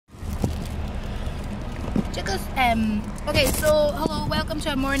Okay, so hello, welcome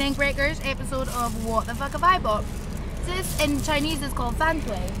to a Morning Breakers episode of What the Fuck Have I Bought? This in Chinese is called fan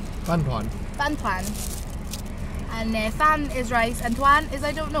tuan. Fan tuan. Fan tuan. And fan is rice and tuan is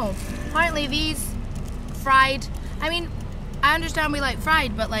I don't know. Apparently these fried, I mean, I understand we like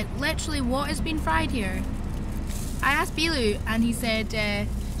fried, but like literally what has been fried here? I asked Bilu and he said,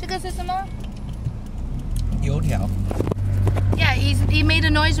 这个是什么? 油条. Yeah, he made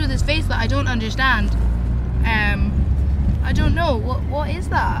a noise with his face that I don't understand. I don't know, what is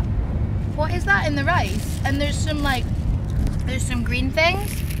that? What is that in the rice? And there's some green things.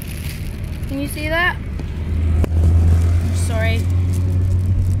 Can you see that? Sorry.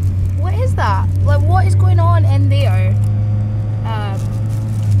 What is that? Like, what is going on in there? I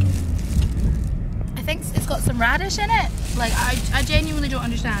think it's got some radish in it. Like, I genuinely don't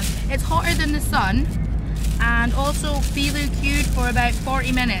understand. It's hotter than the sun. And also Bilu queued for about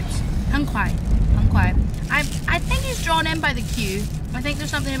 40 minutes. I'm quiet. I think he's drawn in by the queue. I think there's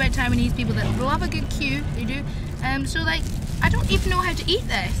something about Taiwanese people that love a good queue. They do. So like, I don't even know how to eat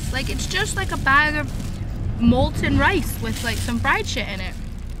this. Like, it's just like a bag of molten rice with like some fried shit in it.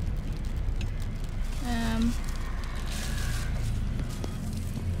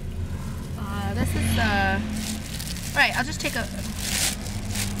 This is right, I'll just take a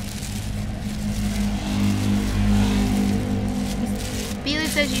Bilu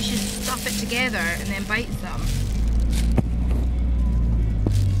says you should stuff it together and then bite some.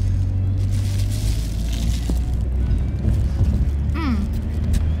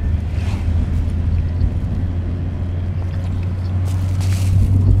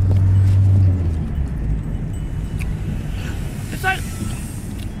 It's like,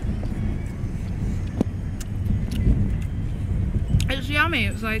 it's yummy.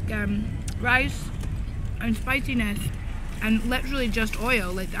 It's like rice and spiciness. And literally just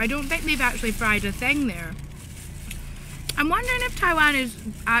oil. Like, I don't think they've actually fried a thing there. I'm wondering if Taiwan is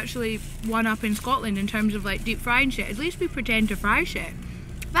actually one up in Scotland in terms of like deep frying shit. At least we pretend to fry shit.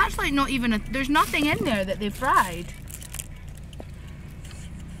 That's like not even there's nothing in there that they've fried.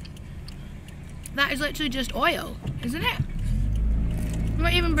 That is literally just oil, isn't it? I'm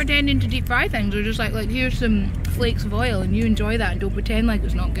not even pretending to deep fry things. They're just like here's some flakes of oil and you enjoy that and don't pretend like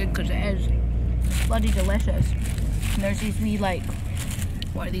it's not good because it is. It's bloody delicious. And there's these wee like,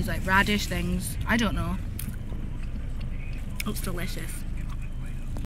 what are these, like radish things? I don't know. Looks delicious.